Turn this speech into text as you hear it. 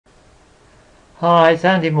Hi, it's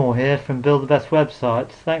Andy Moore here from Build the Best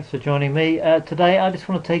Websites. Thanks for joining me. Today I just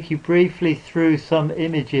want to take you briefly through some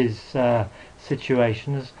images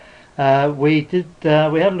situations. We had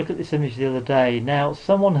a look at this image the other day. Now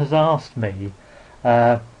someone has asked me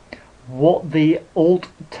what the alt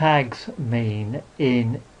tags mean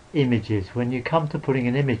in images when you come to putting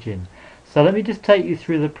an image in. So let me just take you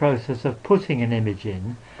through the process of putting an image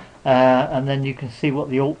in, and then you can see what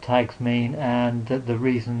the alt tags mean and the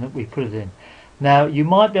reason that we put it in. Now you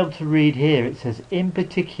might be able to read here, it says in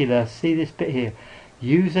particular, see this bit here,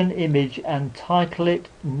 use an image and title it,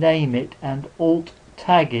 name it and alt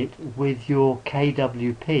tag it with your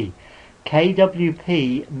KWP.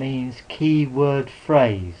 KWP means keyword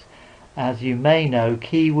phrase. As you may know,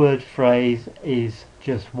 keyword phrase is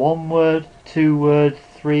just one word, 2 words,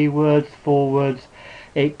 3 words, 4 words.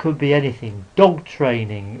 It could be anything. Dog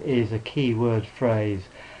training is a keyword phrase.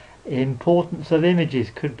 Importance of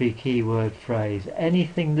images could be keyword phrase.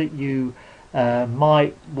 Anything that you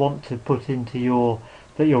might want to put into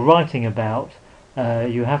that you're writing about,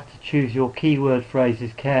 you have to choose your keyword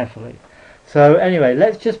phrases carefully. So anyway,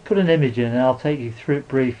 let's just put an image in and I'll take you through it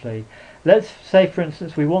briefly. Let's say for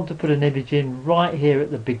instance we want to put an image in right here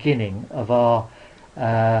at the beginning of our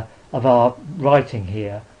writing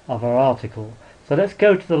here, of our article. So let's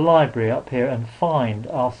go to the library up here and find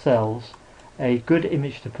ourselves a good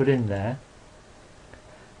image to put in there.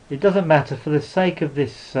 It doesn't matter, for the sake of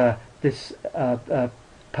this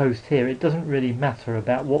post here, it doesn't really matter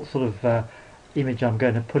about what sort of image I'm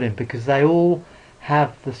going to put in, because they all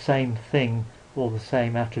have the same thing or the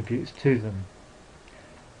same attributes to them.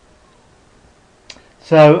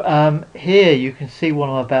 So here you can see what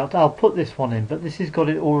I'm about. I'll put this one in, but this has got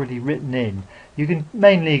it already written in. You can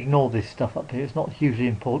mainly ignore this stuff up here, it's not hugely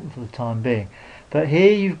important for the time being. But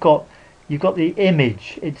here you've got the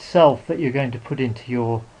image itself that you're going to put into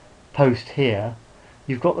your post here.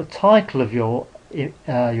 You've got the title of your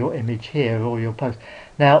image here, or your post.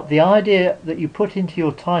 Now the idea that you put into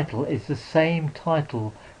your title is the same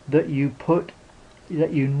title that you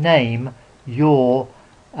name your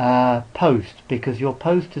post, because your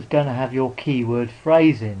post is going to have your keyword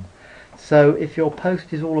phrase in. So if your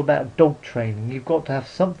post is all about dog training, you've got to have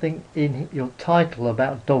something in your title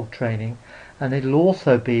about dog training, and it'll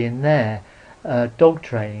also be in there, dog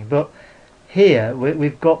training. But here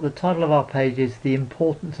we've got the title of our page is the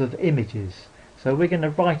importance of images. So we're going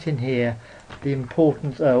to write in here the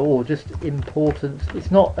importance, or just importance.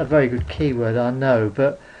 It's not a very good keyword, I know,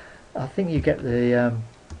 but I think you get the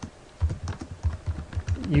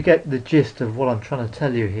gist of what I'm trying to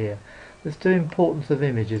tell you here. Let's do importance of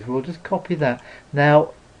images. We'll just copy that.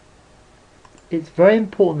 Now it's very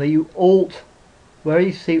important that you where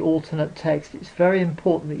you see alternate text, it's very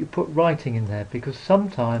important that you put writing in there, because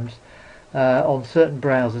sometimes on certain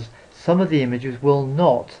browsers some of the images will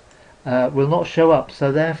not show up,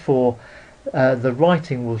 so therefore the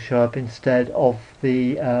writing will show up instead of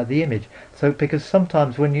the image. So because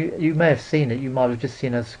sometimes when you may have seen it, you might have just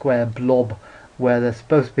seen a square blob where there's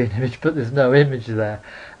supposed to be an image but there's no image there.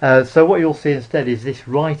 So what you'll see instead is this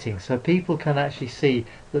writing, so people can actually see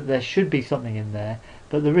that there should be something in there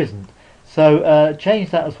but there isn't. So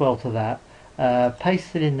change that as well to that.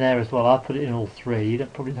 Paste it in there as well. I put it in all three. You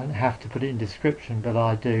probably don't have to put it in description, but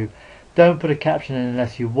I do. Don't put a caption in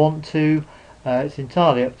unless you want to. It's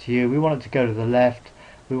entirely up to you. We want it to go to the left.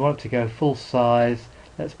 We want it to go full size.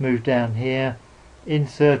 Let's move down here.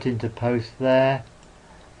 Insert into post there.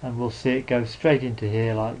 And we'll see it go straight into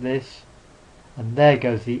here like this. And there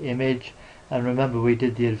goes the image. And remember, we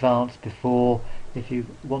did the advanced before. If you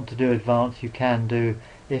want to do advanced, you can do.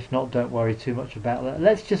 If not, don't worry too much about that.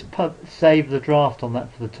 Let's just save the draft on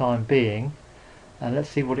that for the time being, and let's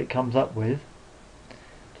see what it comes up with.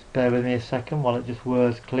 Just bear with me a second while it just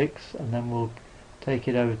words clicks, and then we'll take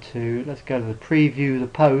it over to, let's go to the preview the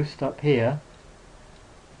post up here,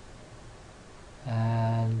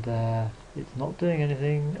 and it's not doing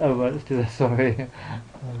anything. Oh right, let's do that, sorry.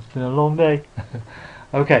 It's been a long day.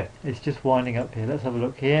 Okay, it's just winding up here. Let's have a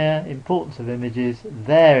look here. Importance of images,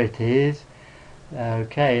 there it is.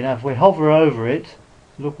 Okay, now if we hover over it,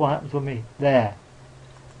 look what happens when we, there.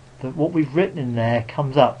 What we've written in there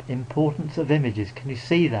comes up, importance of images. Can you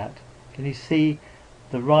see that? Can you see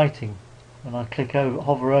the writing when I click over,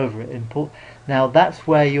 hover over it? Now that's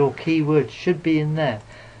where your keyword should be in there.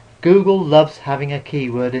 Google loves having a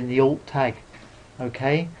keyword in the alt tag.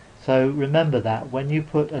 Okay, so remember that when you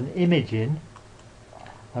put an image in.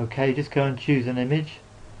 Okay, just go and choose an image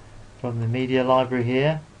from the media library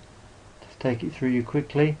here. Take it through you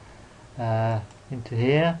quickly into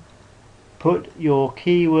here. Put your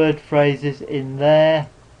keyword phrases in there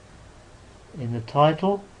in the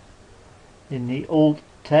title. in the alt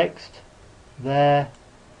text there,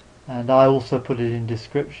 and I also put it in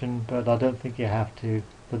description, but I don't think you have to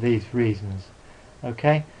for these reasons.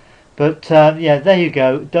 Okay, but yeah, there you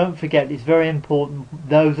go. Don't forget, it's very important.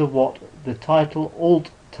 Those are what the title,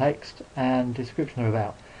 alt text and description are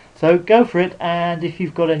about. So go for it, and if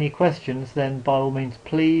you've got any questions, then by all means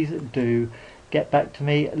please do get back to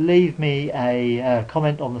me. Leave me a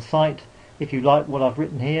comment on the site if you like what I've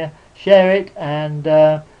written here. Share it, and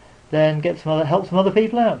then help some other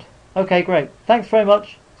people out. Okay, great. Thanks very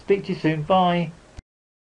much. Speak to you soon. Bye.